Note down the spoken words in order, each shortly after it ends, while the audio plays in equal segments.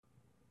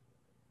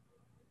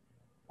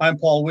I'm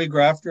Paul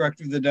Weagraff,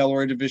 Director of the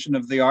Delaware Division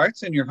of the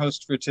Arts, and your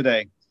host for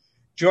today.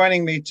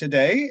 Joining me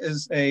today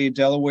is a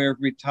Delaware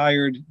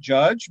retired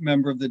judge,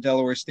 member of the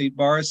Delaware State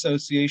Bar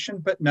Association,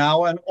 but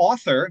now an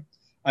author,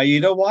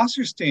 Aida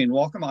Waserstein.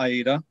 Welcome,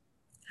 Aida.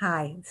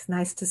 Hi, it's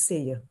nice to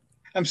see you.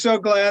 I'm so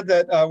glad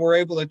that we're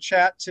able to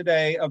chat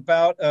today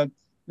about a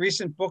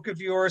recent book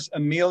of yours,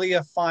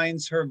 Amelia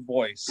Finds Her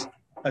Voice,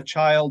 a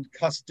child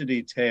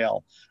custody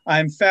tale.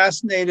 I'm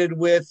fascinated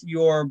with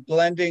your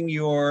blending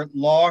your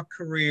law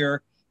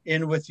career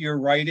in with your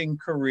writing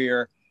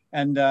career.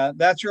 And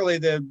that's really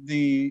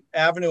the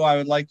avenue I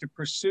would like to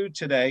pursue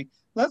today.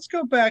 Let's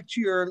go back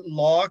to your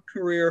law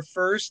career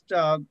first.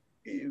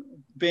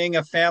 Being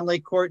a family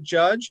court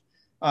judge,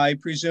 I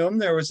presume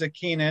there was a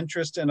keen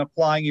interest in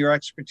applying your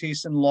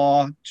expertise in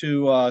law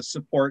to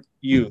support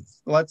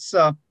youth. Let's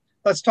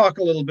talk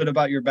a little bit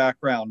about your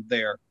background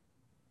there.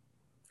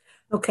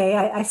 Okay,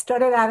 I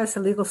started out as a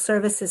legal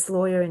services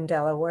lawyer in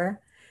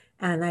Delaware,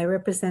 and I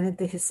represented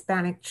the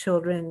Hispanic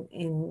children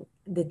in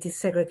the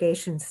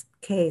desegregation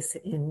case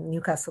in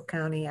Newcastle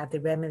County at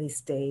the remedy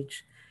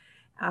stage,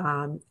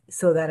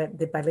 so that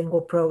the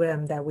bilingual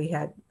program that we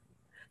had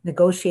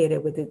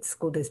negotiated with the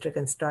school district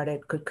and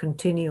started could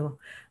continue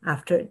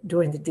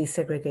during the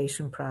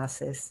desegregation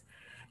process.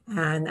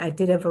 And I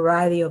did a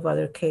variety of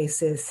other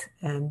cases.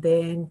 And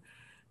then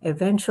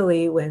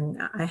eventually, when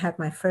I had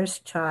my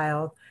first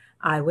child,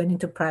 I went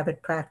into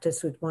private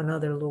practice with one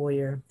other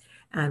lawyer,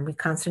 and we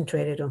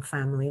concentrated on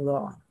family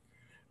law.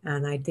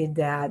 And I did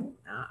that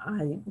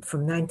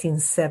from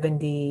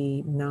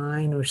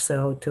 1979 or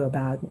so to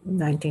about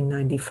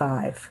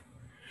 1995.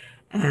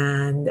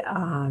 And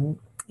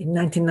in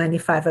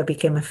 1995, I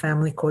became a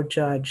family court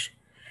judge.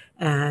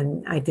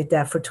 And I did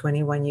that for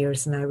 21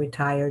 years, and I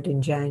retired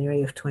in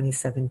January of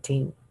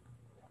 2017.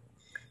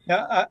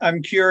 Yeah,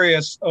 I'm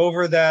curious,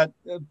 over that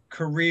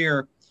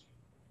career,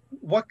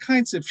 what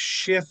kinds of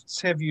shifts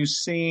have you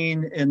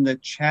seen in the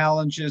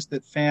challenges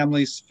that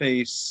families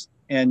face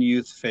and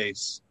youth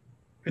face,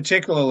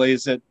 particularly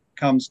as it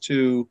comes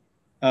to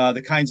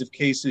the kinds of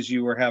cases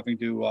you were having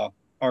to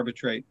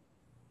arbitrate?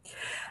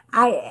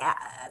 I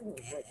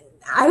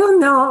don't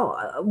know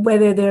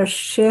whether there are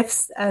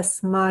shifts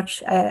as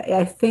much.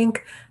 I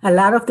think a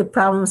lot of the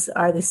problems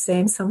are the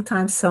same.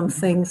 Sometimes some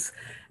things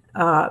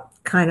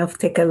kind of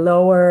take a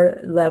lower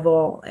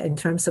level in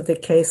terms of the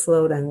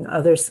caseload, and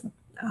others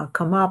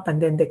come up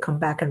and then they come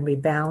back and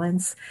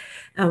rebalance.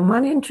 And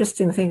one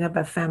interesting thing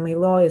about family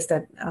law is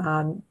that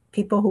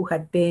people who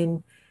had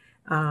been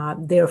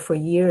there for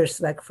years,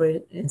 like for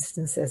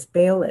instance as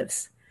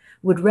bailiffs,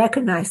 would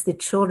recognize the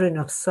children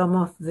of some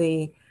of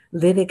the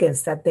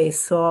litigants that they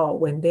saw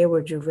when they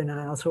were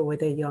juveniles or when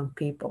they were young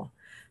people.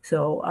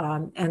 So,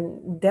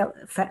 and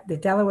the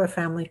Delaware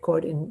Family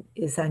Court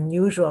is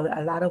unusual.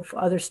 A lot of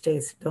other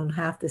states don't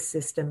have this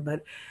system,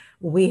 but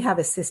we have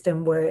a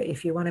system where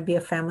if you want to be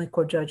a family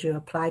court judge, you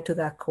apply to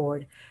that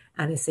court,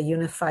 and it's a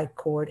unified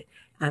court.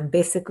 And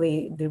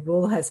basically, the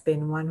rule has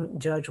been one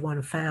judge,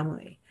 one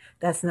family.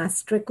 That's not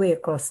strictly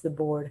across the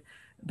board,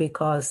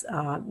 because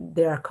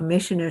there are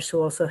commissioners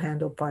who also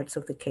handle parts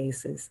of the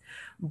cases.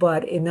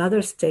 But in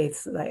other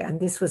states, and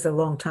this was a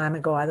long time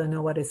ago, I don't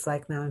know what it's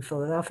like now in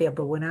Philadelphia,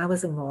 but when I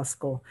was in law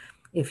school,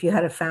 if you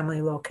had a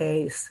family law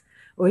case,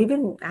 or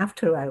even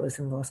after I was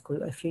in law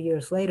school, a few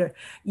years later,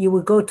 you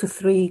would go to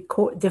three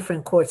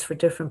different courts for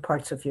different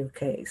parts of your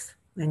case,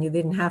 and you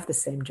didn't have the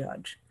same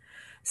judge.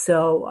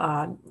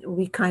 So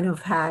we kind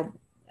of had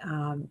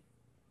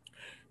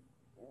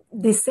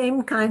the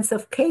same kinds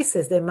of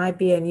cases. There might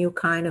be a new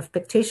kind of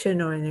petition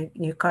or a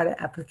new kind of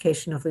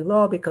application of the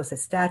law because a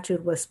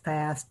statute was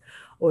passed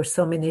or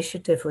some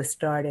initiative was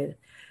started.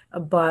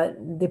 But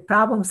the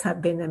problems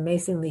have been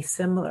amazingly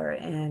similar.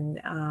 And,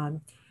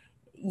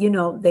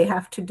 they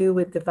have to do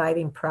with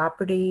dividing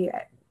property,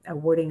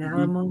 awarding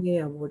alimony,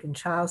 awarding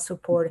child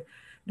support,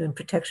 doing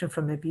protection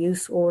from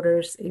abuse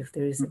orders if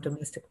there is a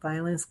domestic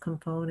violence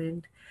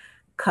component,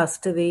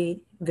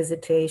 custody,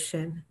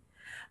 visitation.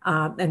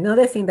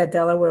 Another thing that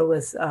Delaware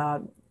was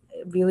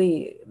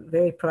really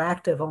very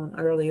proactive on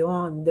early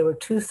on, there were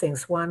two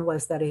things. One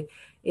was that it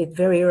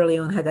very early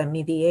on had a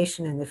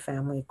mediation in the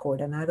family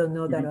court, and I don't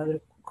know that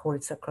other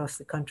courts across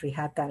the country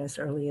had that as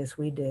early as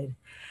we did.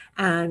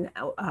 And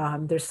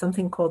there's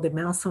something called the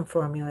Melson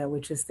formula,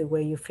 which is the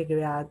way you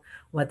figure out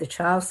what the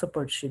child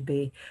support should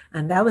be.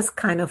 And that was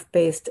kind of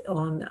based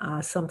on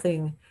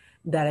something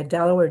that a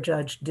Delaware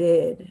judge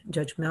did,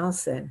 Judge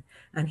Melson.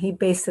 And he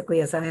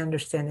basically, as I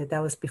understand it,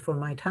 that was before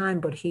my time,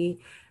 but he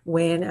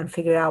went and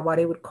figured out what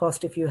it would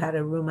cost if you had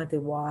a room at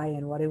the Y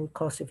and what it would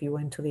cost if you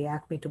went to the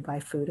Acme to buy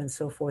food and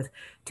so forth,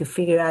 to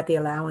figure out the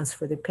allowance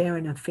for the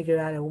parent and figure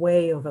out a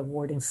way of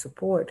awarding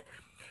support.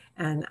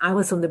 And I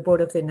was on the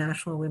board of the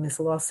National Women's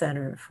Law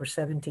Center for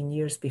 17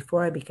 years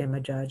before I became a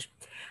judge.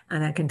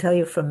 And I can tell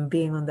you from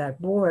being on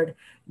that board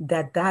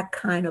that that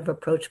kind of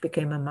approach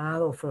became a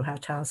model for how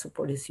child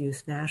support is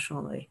used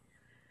nationally.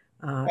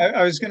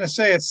 I was going to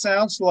say, it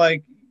sounds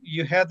like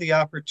you had the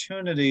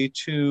opportunity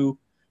to,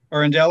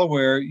 or in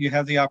Delaware, you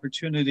have the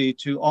opportunity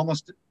to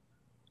almost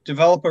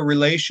develop a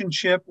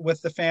relationship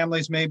with the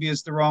families, maybe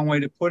is the wrong way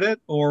to put it,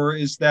 or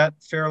is that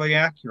fairly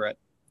accurate?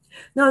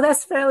 No,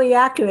 that's fairly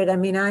accurate. I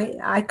mean,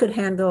 I could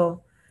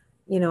handle,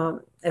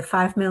 a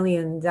 $5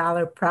 million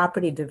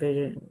property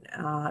division,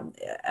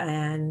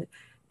 and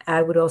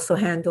I would also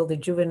handle the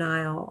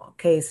juvenile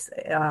case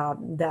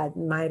that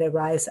might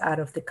arise out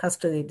of the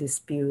custody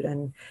dispute,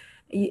 and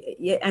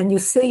you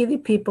see the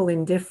people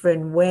in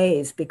different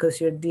ways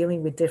because you're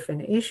dealing with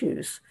different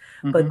issues,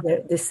 but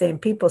they're the same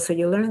people. So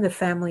you learn the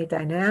family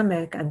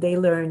dynamic, and they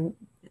learn,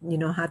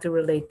 how to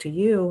relate to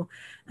you,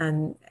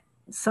 and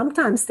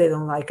sometimes they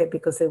don't like it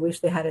because they wish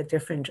they had a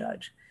different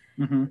judge.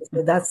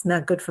 So that's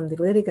not good from the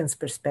litigant's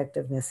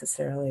perspective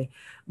necessarily.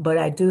 But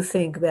I do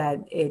think that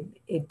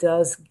it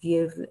does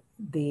give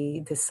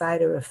the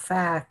decider of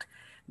fact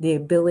the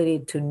ability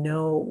to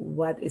know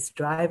what is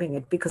driving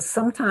it. Because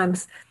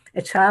sometimes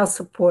a child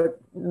support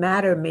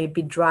matter may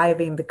be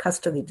driving the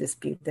custody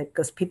dispute,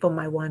 because people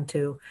might want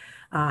to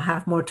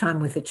have more time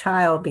with the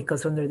child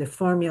because under the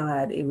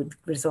formula, it would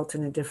result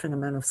in a different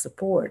amount of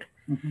support.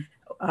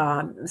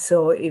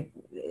 So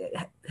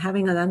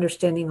having an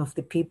understanding of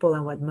the people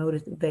and what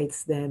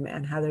motivates them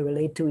and how they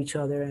relate to each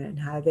other and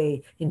how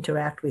they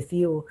interact with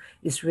you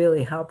is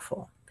really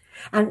helpful.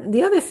 And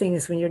the other thing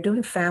is when you're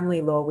doing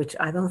family law, which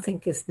I don't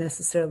think is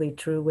necessarily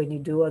true when you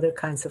do other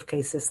kinds of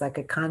cases like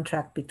a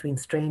contract between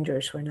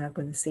strangers who are not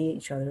going to see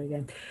each other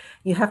again,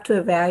 you have to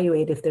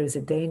evaluate if there's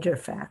a danger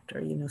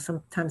factor.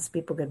 Sometimes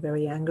people get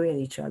very angry at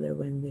each other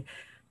when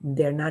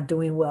they're not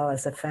doing well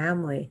as a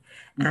family.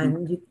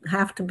 And you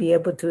have to be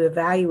able to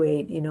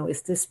evaluate,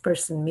 is this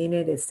person mean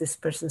it? Is this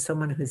person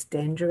someone who's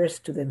dangerous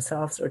to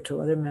themselves or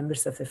to other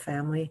members of the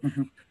family?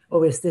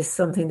 Or is this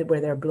something where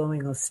they're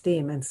blowing off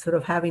steam? And sort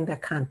of having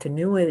that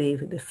continuity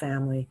with the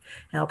family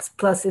helps.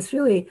 Plus, it's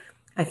really,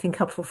 I think,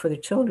 helpful for the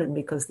children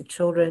because the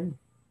children,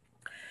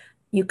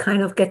 you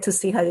kind of get to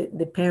see how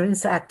the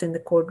parents act in the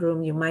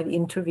courtroom. You might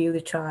interview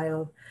the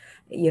child.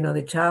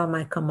 The child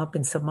might come up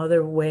in some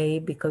other way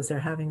because they're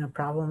having a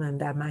problem,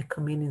 and that might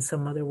come in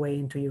some other way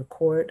into your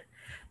court.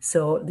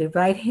 So the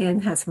right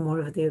hand has more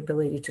of the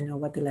ability to know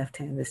what the left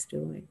hand is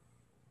doing.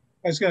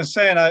 I was going to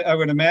say, and I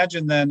would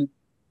imagine then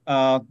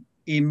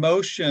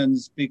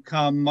emotions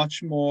become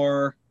much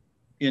more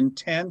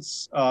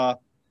intense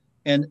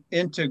and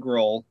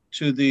integral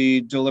to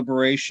the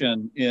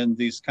deliberation in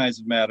these kinds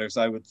of matters,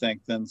 I would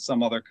think, than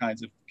some other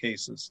kinds of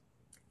cases.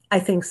 I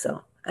think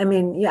so. I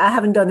mean, I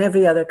haven't done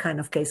every other kind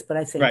of case, but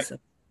I think so.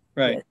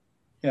 Right.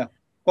 Yeah.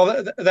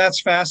 Well, that's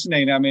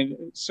fascinating. I mean,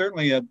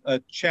 certainly a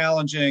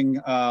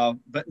challenging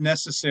but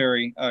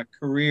necessary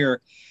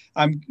career.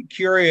 I'm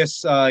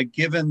curious,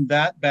 given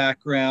that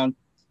background,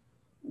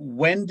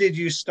 when did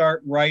you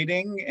start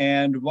writing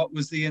and what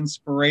was the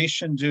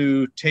inspiration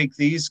to take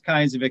these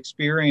kinds of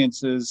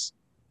experiences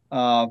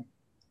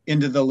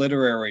into the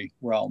literary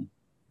realm?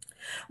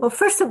 Well,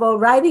 first of all,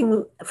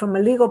 writing from a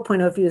legal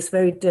point of view is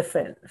very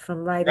different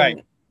from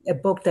writing a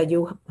book that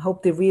you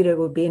hope the reader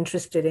will be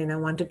interested in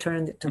and want to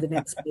turn to the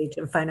next page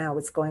and find out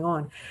what's going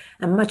on.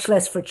 And much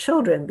less for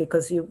children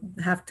because you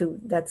have to,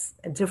 that's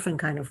a different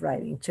kind of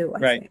writing too, I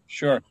think.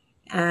 Sure.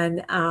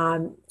 And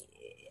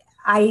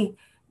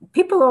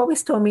people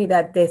always told me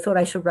that they thought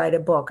I should write a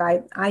book.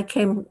 I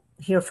came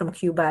here from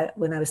Cuba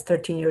when I was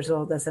 13 years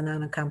old as an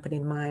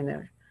unaccompanied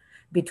minor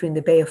between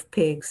the Bay of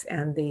Pigs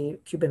and the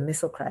Cuban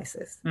Missile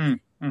Crisis. And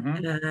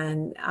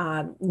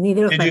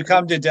neither of Did you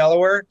come to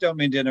Delaware? Don't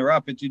mean to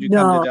interrupt, but did you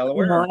come to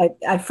Delaware? No,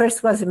 I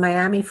first was in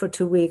Miami for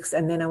 2 weeks,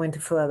 and then I went to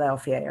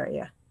Philadelphia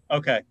area.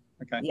 Okay.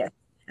 Yes.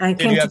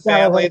 Did you have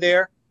family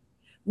there?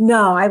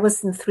 No, I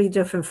was in 3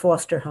 different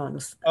foster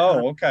homes.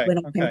 Okay.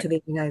 When I came to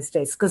the United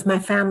States, because my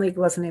family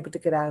wasn't able to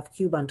get out of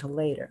Cuba until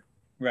later.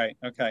 Right.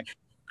 Okay.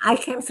 I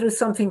came through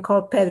something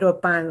called Pedro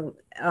Pan,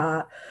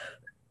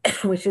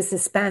 which is the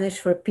Spanish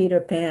for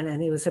Peter Pan,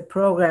 and it was a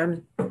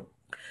program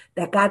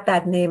that got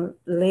that name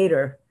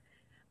later.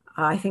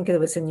 I think it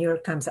was a New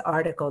York Times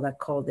article that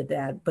called it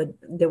that, but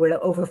there were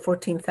over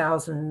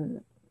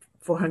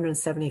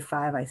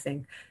 14,475, I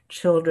think,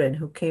 children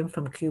who came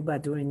from Cuba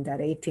during that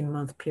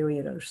 18-month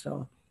period or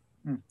so.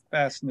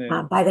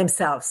 Fascinating. By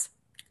themselves.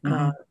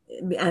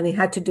 And it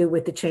had to do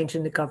with the change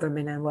in the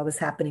government and what was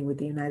happening with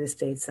the United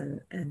States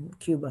and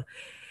Cuba.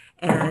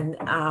 And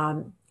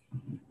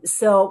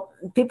so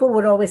people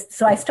would always,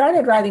 so I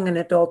started writing an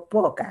adult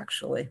book,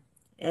 actually.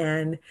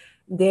 And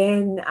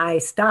then I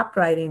stopped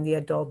writing the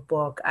adult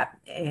book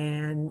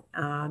and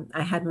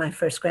I had my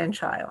first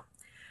grandchild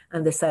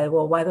and decided,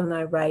 well, why don't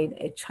I write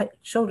a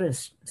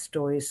children's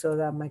story so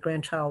that my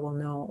grandchild will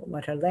know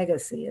what her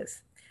legacy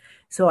is?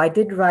 So I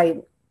did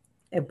write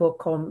a book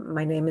called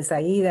My Name is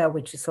Aida,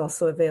 which is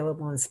also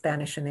available in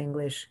Spanish and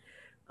English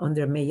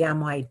under Me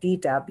Llamo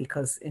Aidita,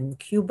 because in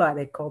Cuba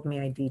they called me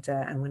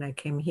Aidita. And when I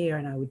came here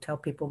and I would tell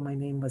people my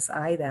name was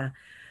Aida,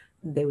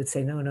 they would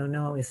say,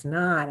 no, it's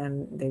not.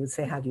 And they would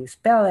say, how do you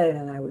spell it?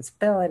 And I would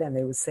spell it and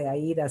they would say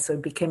Aida. So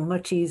it became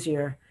much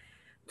easier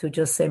to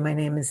just say my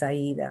name is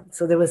Aida.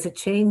 So there was a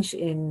change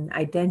in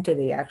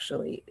identity,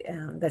 actually,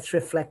 that's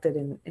reflected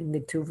in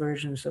the 2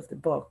 versions of the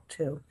book,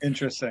 too.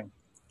 Interesting.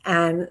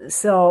 And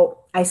so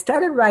I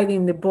started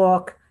writing the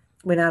book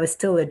when I was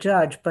still a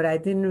judge, but I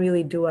didn't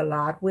really do a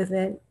lot with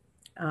it.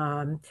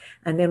 And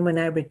then when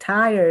I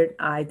retired,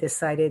 I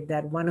decided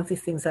that one of the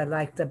things I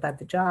liked about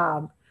the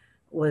job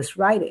was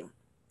writing.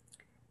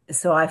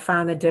 So I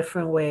found a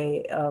different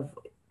way of,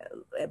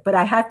 but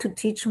I had to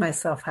teach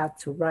myself how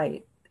to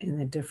write in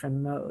a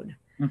different mode.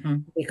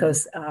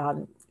 Because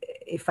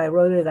if I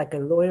wrote it like a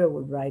lawyer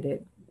would write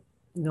it,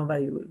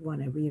 nobody would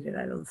want to read it,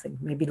 I don't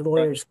think. Maybe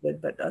lawyers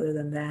would, but other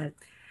than that.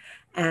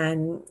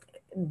 And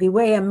the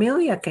way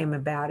Amelia came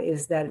about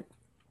is that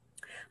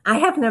I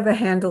have never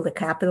handled a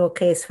capital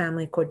case.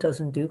 Family court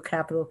doesn't do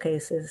capital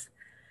cases.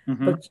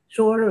 But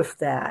short of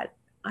that,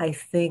 I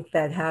think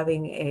that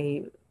having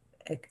a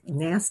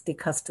nasty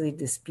custody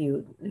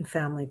dispute in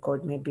family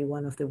court may be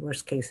one of the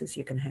worst cases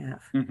you can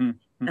have.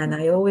 And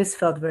I always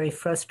felt very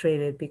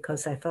frustrated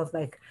because I felt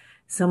like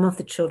some of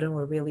the children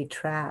were really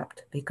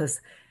trapped, because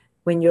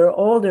when you're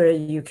older,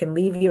 you can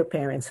leave your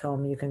parents'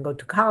 home, you can go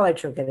to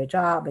college or get a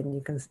job, and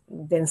you can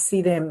then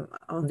see them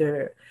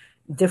under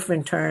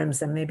different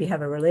terms and maybe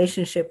have a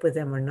relationship with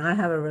them or not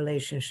have a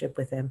relationship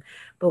with them.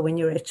 But when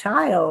you're a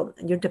child,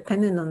 you're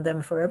dependent on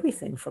them for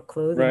everything, for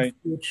clothing,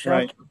 food,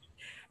 shelter.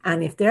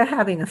 And if they're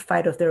having a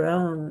fight of their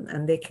own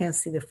and they can't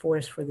see the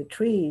forest for the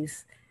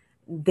trees,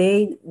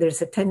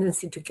 there's a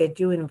tendency to get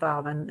you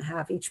involved and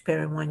have each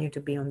parent want you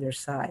to be on their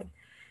side.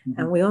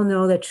 And we all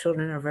know that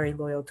children are very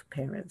loyal to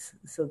parents.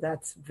 So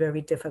that's very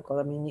difficult.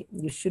 I mean,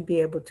 you should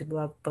be able to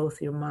love both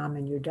your mom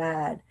and your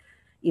dad,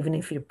 even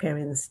if your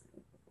parents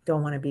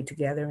don't want to be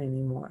together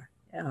anymore.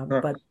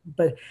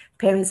 But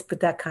parents put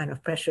that kind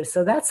of pressure.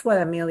 So that's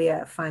what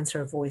Amelia Finds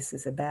Her Voice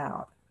is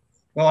about.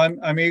 Well,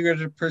 I'm eager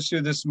to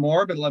pursue this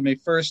more, but let me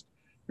first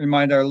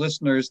remind our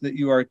listeners that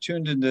you are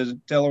tuned into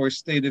Delaware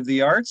State of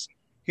the Arts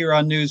here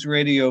on News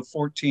Radio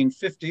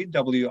 1450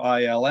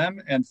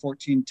 WILM and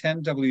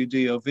 1410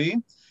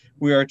 WDOV.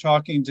 We are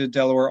talking to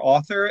Delaware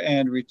author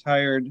and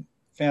retired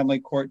family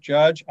court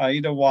judge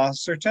Aida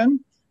Waserstein.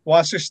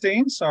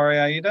 Sorry,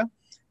 Aida.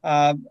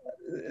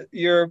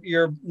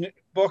 Your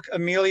book,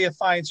 Amelia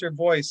Finds Her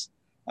Voice.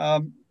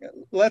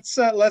 Let's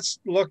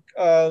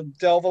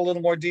delve a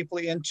little more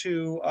deeply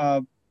into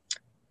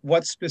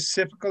what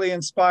specifically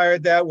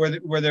inspired that.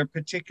 Were there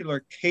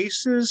particular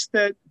cases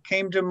that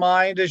came to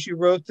mind as you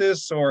wrote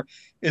this, or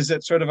is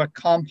it sort of a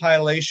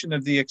compilation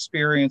of the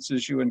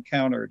experiences you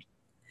encountered?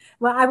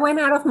 Well, I went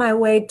out of my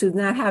way to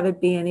not have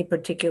it be any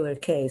particular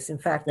case. In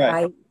fact,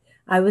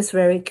 I was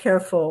very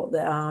careful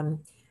that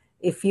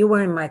if you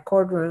were in my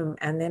courtroom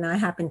and then I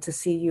happened to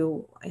see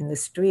you in the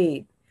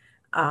street,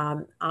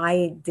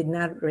 I did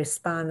not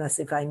respond as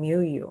if I knew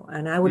you.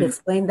 And I would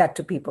explain that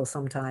to people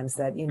sometimes,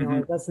 that,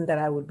 it wasn't that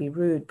I would be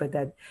rude, but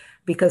that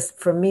because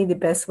for me, the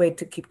best way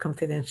to keep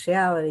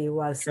confidentiality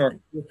was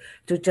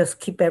to just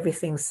keep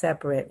everything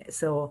separate.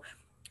 So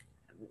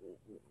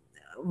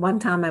one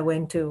time I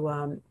went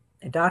to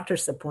a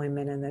doctor's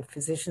appointment, and the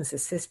physician's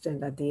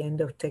assistant at the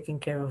end of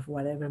taking care of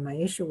whatever my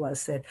issue was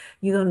said,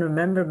 "You don't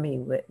remember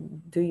me,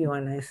 do you?"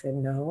 And I said,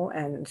 "No."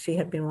 And she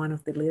had been one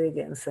of the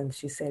litigants, and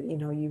she said,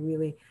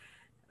 "You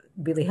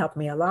really helped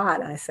me a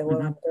lot." And I said,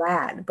 "Well, I'm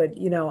glad." But,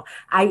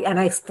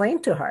 I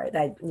explained to her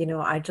that,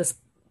 I just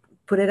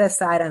put it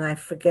aside and I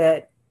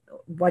forget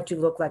what you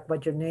look like,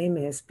 what your name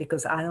is,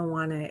 because I don't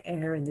want to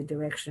err in the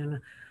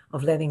direction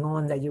of letting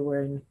on that you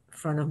were in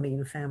front of me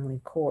in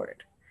family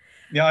court.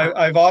 Yeah,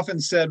 I've often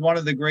said one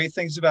of the great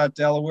things about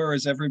Delaware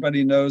is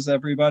everybody knows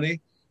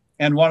everybody.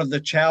 And one of the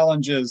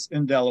challenges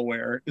in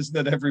Delaware is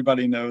that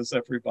everybody knows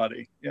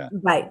everybody. Yeah.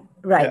 Right.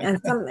 Yeah.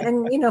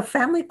 And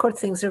family court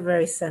things are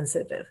very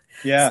sensitive.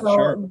 Yeah, so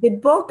sure. The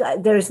book,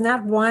 there's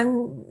not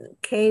one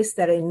case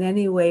that in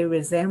any way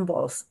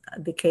resembles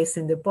the case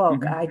in the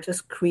book. I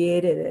just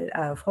created it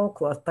out of whole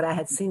cloth, but I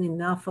had seen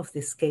enough of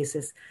these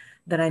cases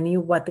that I knew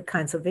what the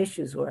kinds of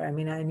issues were. I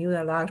mean, I knew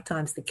that a lot of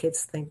times the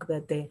kids think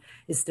that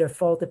it's their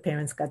fault the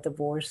parents got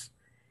divorced.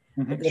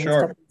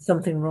 Sure.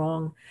 Something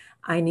wrong.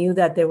 I knew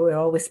that there were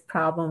always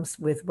problems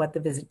with what the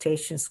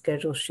visitation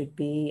schedule should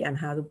be and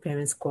how do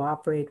parents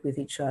cooperate with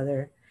each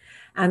other.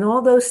 And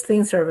all those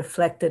things are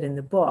reflected in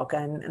the book.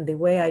 And the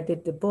way I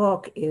did the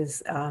book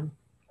is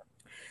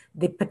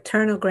the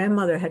paternal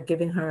grandmother had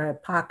given her a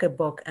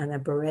pocketbook and a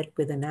beret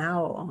with an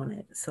owl on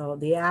it. So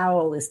the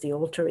owl is the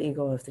alter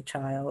ego of the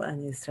child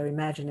and is her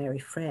imaginary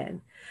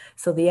friend.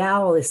 So the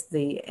owl is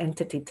the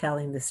entity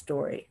telling the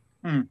story.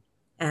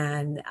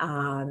 And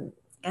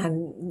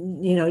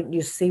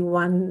you see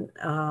one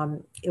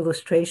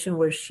illustration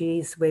where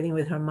she's waiting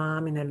with her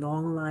mom in a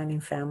long line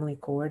in family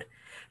court.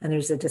 And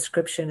there's a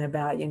description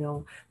about,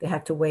 they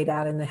had to wait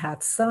out in the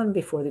hot sun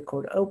before the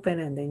court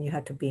opened, and then you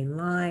had to be in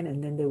line.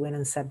 And then they went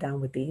and sat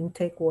down with the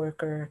intake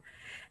worker.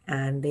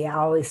 And the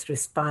owl is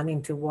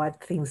responding to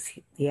what things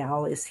the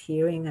owl is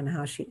hearing and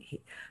how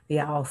the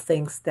owl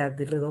thinks that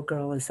the little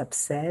girl is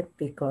upset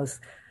because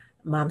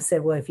Mom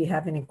said, "Well, if you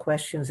have any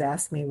questions,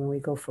 ask me when we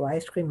go for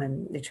ice cream."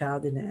 And the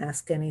child didn't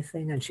ask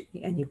anything.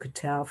 And you could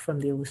tell from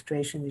the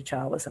illustration the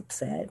child was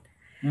upset.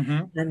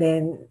 And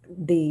then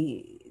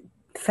the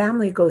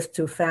family goes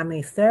to a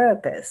family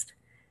therapist.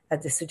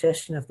 at the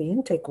suggestion of the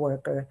intake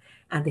worker,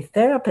 and the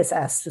therapist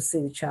asks to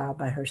see the child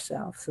by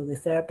herself. So the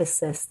therapist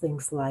says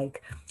things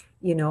like,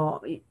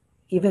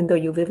 even though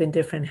you live in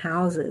different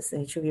houses,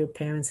 each of your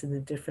parents in a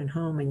different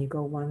home, and you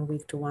go 1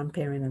 week to one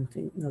parent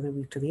and another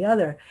week to the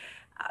other,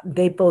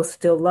 they both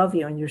still love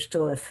you and you're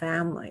still a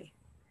family.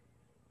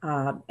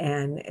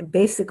 And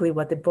basically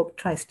what the book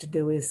tries to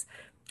do is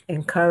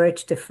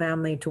encourage the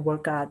family to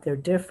work out their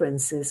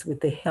differences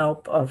with the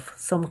help of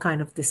some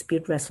kind of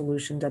dispute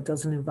resolution that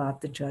doesn't involve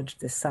the judge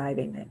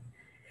deciding it,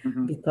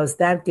 because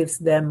that gives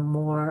them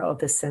more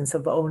of a sense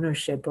of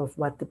ownership of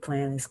what the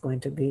plan is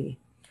going to be.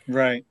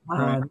 Right.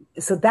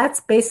 So that's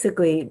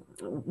basically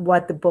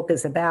what the book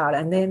is about.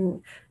 And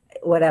then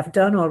what I've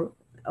done, or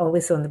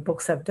always on the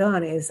books I've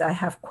done, is I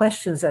have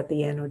questions at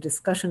the end or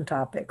discussion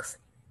topics.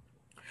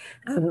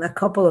 And a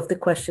couple of the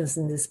questions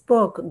in this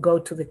book go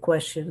to the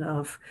question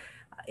of,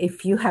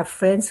 if you have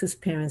friends whose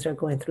parents are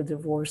going through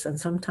divorce, and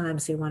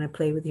sometimes you want to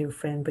play with your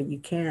friend, but you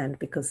can't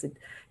because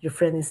your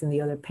friend is in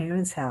the other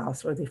parent's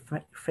house, or the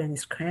friend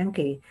is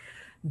cranky,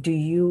 do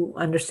you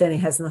understand it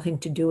has nothing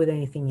to do with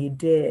anything you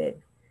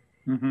did?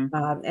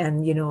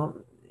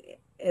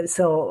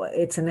 So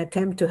it's an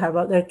attempt to have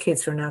other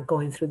kids who are not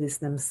going through this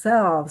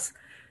themselves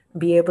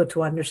be able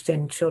to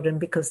understand children,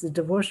 because the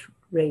divorce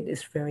rate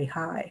is very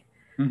high.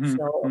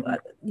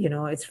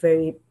 It's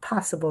very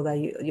possible that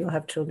you'll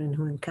have children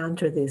who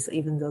encounter this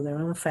even though their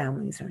own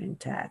families are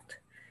intact.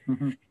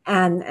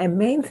 And a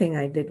main thing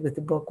I did with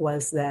the book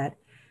was that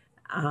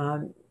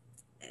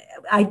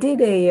I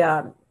did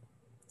a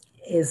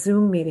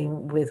Zoom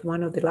meeting with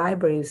one of the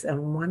libraries,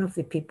 and one of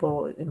the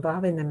people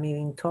involved in the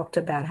meeting talked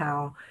about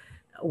how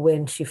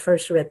when she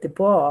first read the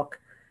book,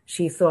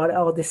 she thought,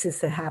 oh, this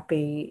is a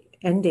happy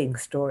ending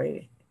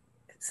story.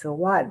 So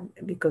what?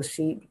 Because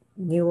she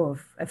knew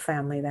of a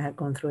family that had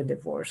gone through a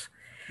divorce.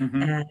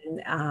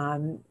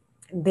 And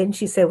then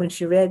she said, when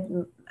she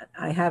read,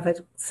 I have a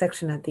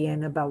section at the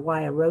end about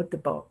why I wrote the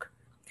book.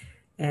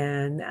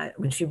 And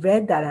when she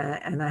read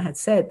that, and I had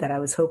said that I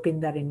was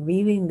hoping that in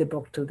reading the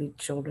book to the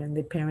children,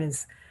 the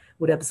parents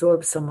would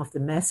absorb some of the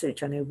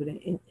message, and it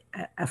would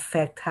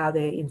affect how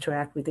they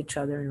interact with each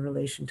other in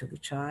relation to the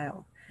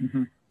child.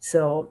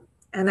 So,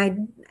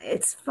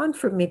 it's fun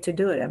for me to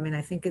do it. I mean,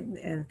 I think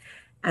and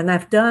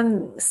I've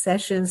done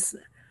sessions,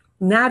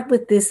 not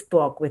with this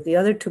book. With the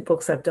other two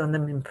books, I've done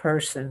them in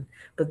person.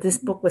 But this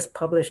book was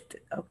published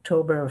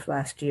October of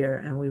last year,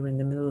 and we were in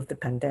the middle of the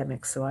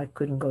pandemic, so I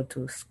couldn't go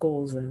to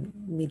schools and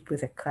meet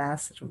with a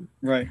classroom.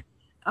 Right.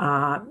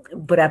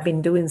 But I've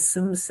been doing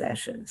Zoom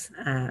sessions,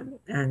 and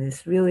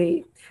it's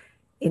really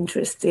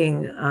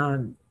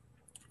interesting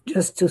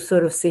just to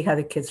sort of see how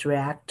the kids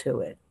react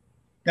to it.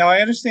 Now, I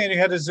understand you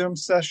had a Zoom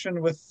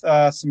session with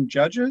some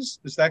judges.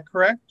 Is that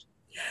correct?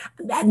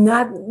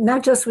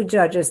 Not just with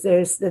judges.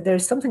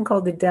 There's something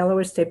called the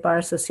Delaware State Bar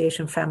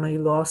Association Family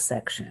Law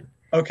Section.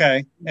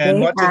 Okay, and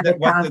what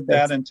did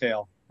that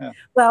entail? Yeah.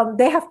 Well,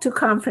 they have two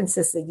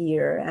conferences a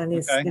year, and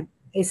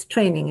it's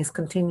training, it's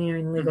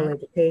continuing legal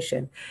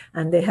education.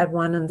 And they had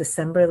one on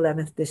December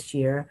 11th this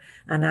year,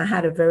 and I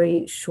had a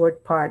very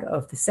short part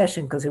of the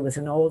session because it was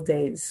an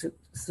all-day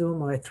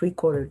Zoom or a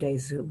three-quarter day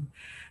Zoom.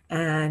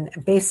 And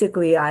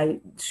basically, I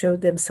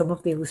showed them some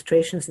of the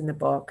illustrations in the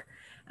book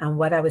and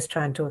what I was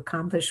trying to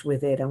accomplish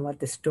with it and what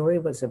the story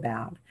was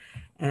about.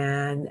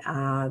 And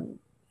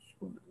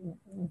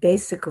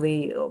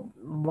basically,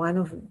 one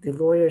of the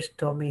lawyers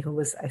told me, who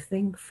was, I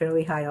think,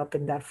 fairly high up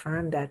in that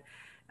firm, that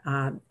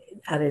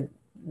at a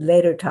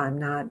later time,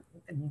 not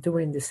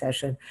during the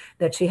session,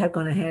 that she had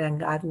gone ahead and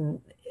gotten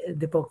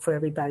the book for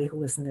everybody who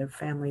was in their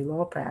family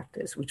law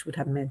practice, which would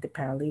have meant the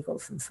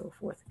paralegals and so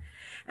forth.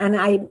 And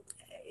I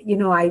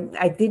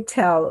did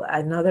tell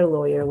another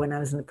lawyer when I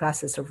was in the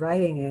process of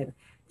writing it.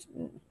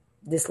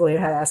 This lawyer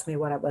had asked me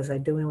what was I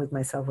doing with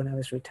myself when I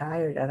was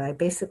retired. And I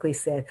basically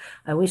said,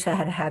 I wish I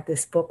had had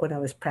this book when I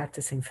was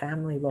practicing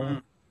family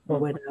law or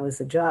when I was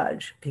a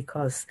judge,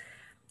 because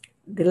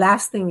the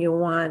last thing you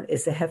want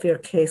is a heavier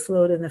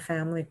caseload in the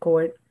family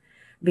court,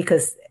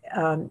 because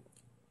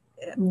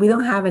we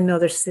don't have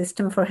another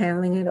system for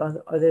handling it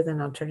other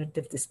than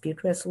alternative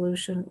dispute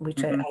resolution,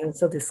 which I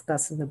also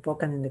discuss in the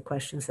book and in the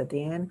questions at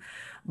the end.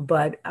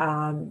 But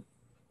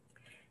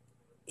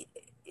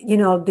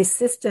the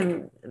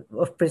system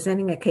of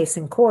presenting a case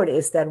in court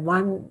is that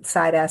one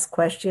side asks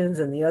questions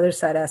and the other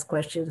side asks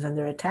questions, and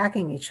they're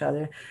attacking each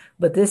other.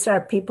 But these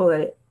are people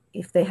that,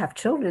 if they have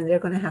children, they're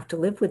going to have to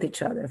live with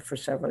each other for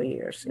several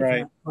years, if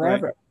not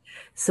forever. Right.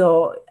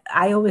 So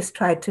I always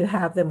try to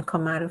have them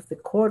come out of the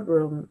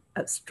courtroom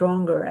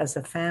stronger as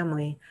a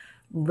family,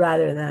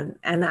 rather than,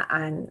 and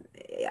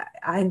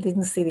I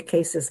didn't see the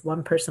case as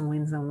one person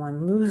wins and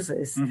one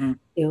loses.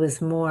 It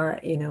was more,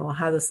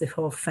 how does the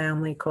whole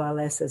family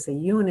coalesce as a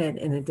unit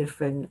in a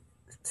different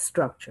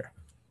structure?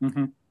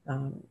 I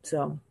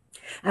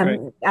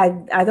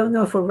don't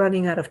know if we're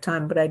running out of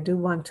time, but I do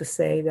want to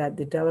say that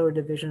the Delaware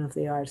Division of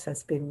the Arts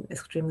has been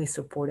extremely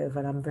supportive,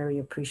 and I'm very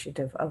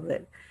appreciative of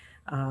it,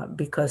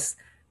 because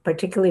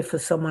particularly for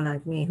someone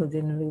like me who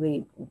didn't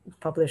really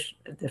publish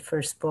the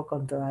first book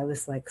until I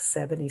was like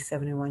 70,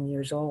 71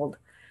 years old.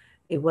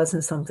 It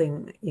wasn't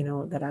something,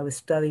 that I was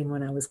studying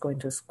when I was going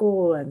to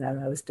school and that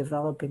I was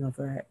developing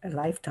over a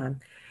lifetime.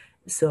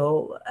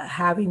 So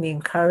having the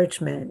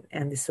encouragement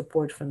and the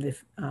support from the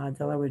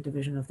Delaware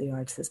Division of the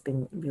Arts has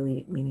been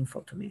really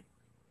meaningful to me.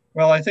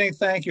 Well,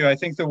 thank you. I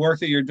think the work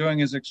that you're doing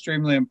is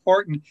extremely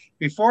important.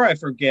 Before I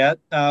forget,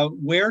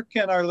 where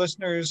can our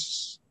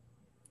listeners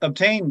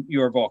obtain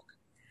your book?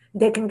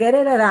 They can get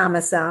it at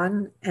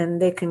Amazon,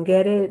 and they can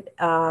get it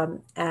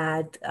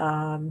at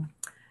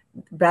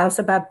Browse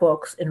About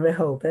Books in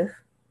Rehoboth.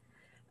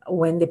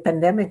 When the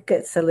pandemic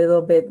gets a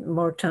little bit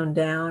more toned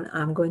down,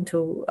 I'm going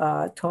to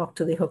talk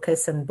to the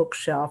Hockessin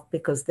Bookshelf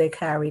because they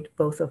carried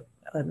both of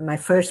my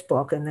first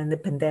book, and then the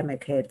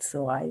pandemic hit,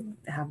 so I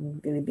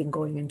haven't really been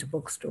going into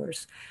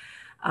bookstores.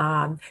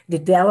 The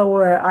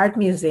Delaware Art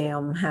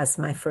Museum has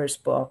my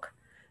first book.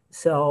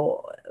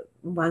 So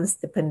once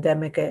the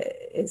pandemic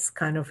is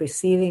kind of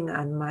receding,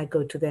 I might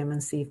go to them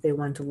and see if they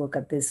want to look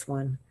at this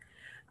one.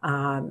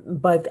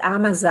 But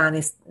Amazon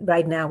is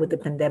right now with the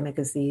pandemic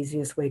is the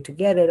easiest way to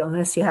get it,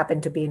 unless you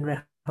happen to be in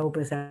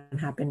Rehoboth and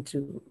happen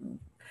to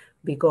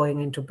be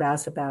going into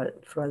Browse About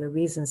it for other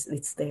reasons.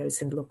 It's there.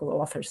 It's in the local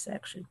author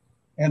section.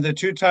 And the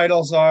two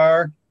titles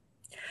are?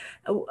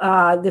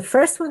 The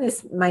first one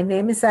is My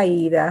Name is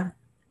Aida,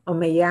 o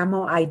Me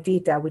Llamo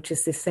Aidita, which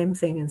is the same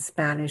thing in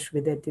Spanish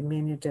with a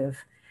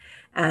diminutive.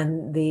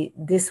 And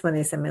this one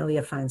is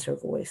Amelia Finds Her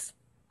Voice.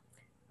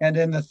 And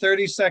in the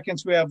 30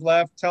 seconds we have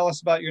left, tell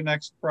us about your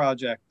next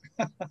project.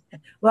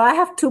 Well, I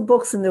have two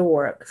books in the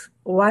works.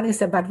 One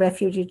is about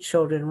refugee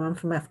children, one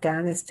from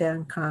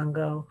Afghanistan,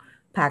 Congo,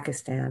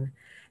 Pakistan,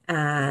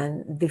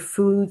 and the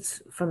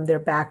foods from their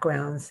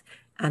backgrounds.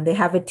 And they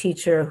have a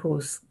teacher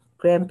whose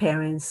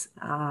grandparents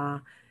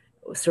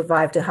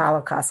survived the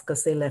Holocaust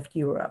because they left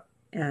Europe.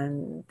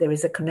 And there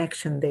is a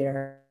connection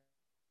there.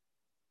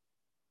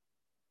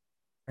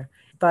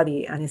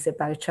 And it's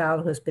about a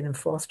child who's been in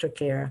foster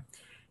care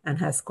and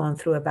has gone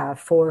through about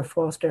 4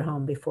 foster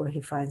homes before he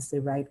finds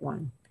the right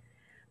one.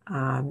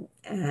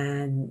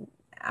 And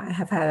I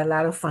have had a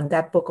lot of fun.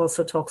 That book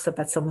also talks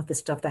about some of the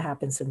stuff that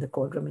happens in the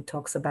courtroom. It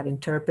talks about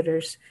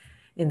interpreters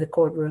in the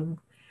courtroom,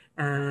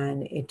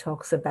 and it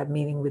talks about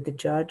meeting with the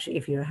judge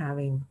if you're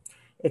having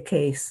a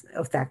case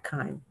of that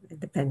kind, a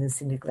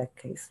dependency neglect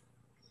case.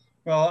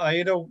 Well,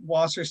 Aida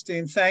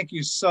Waserstein, thank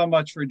you so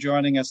much for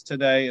joining us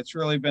today. It's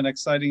really been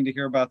exciting to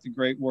hear about the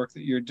great work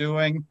that you're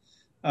doing.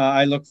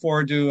 I look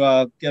forward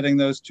to getting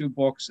those 2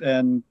 books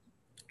and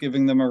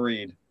giving them a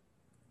read.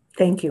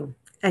 Thank you.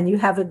 And you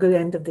have a good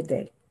end of the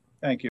day. Thank you.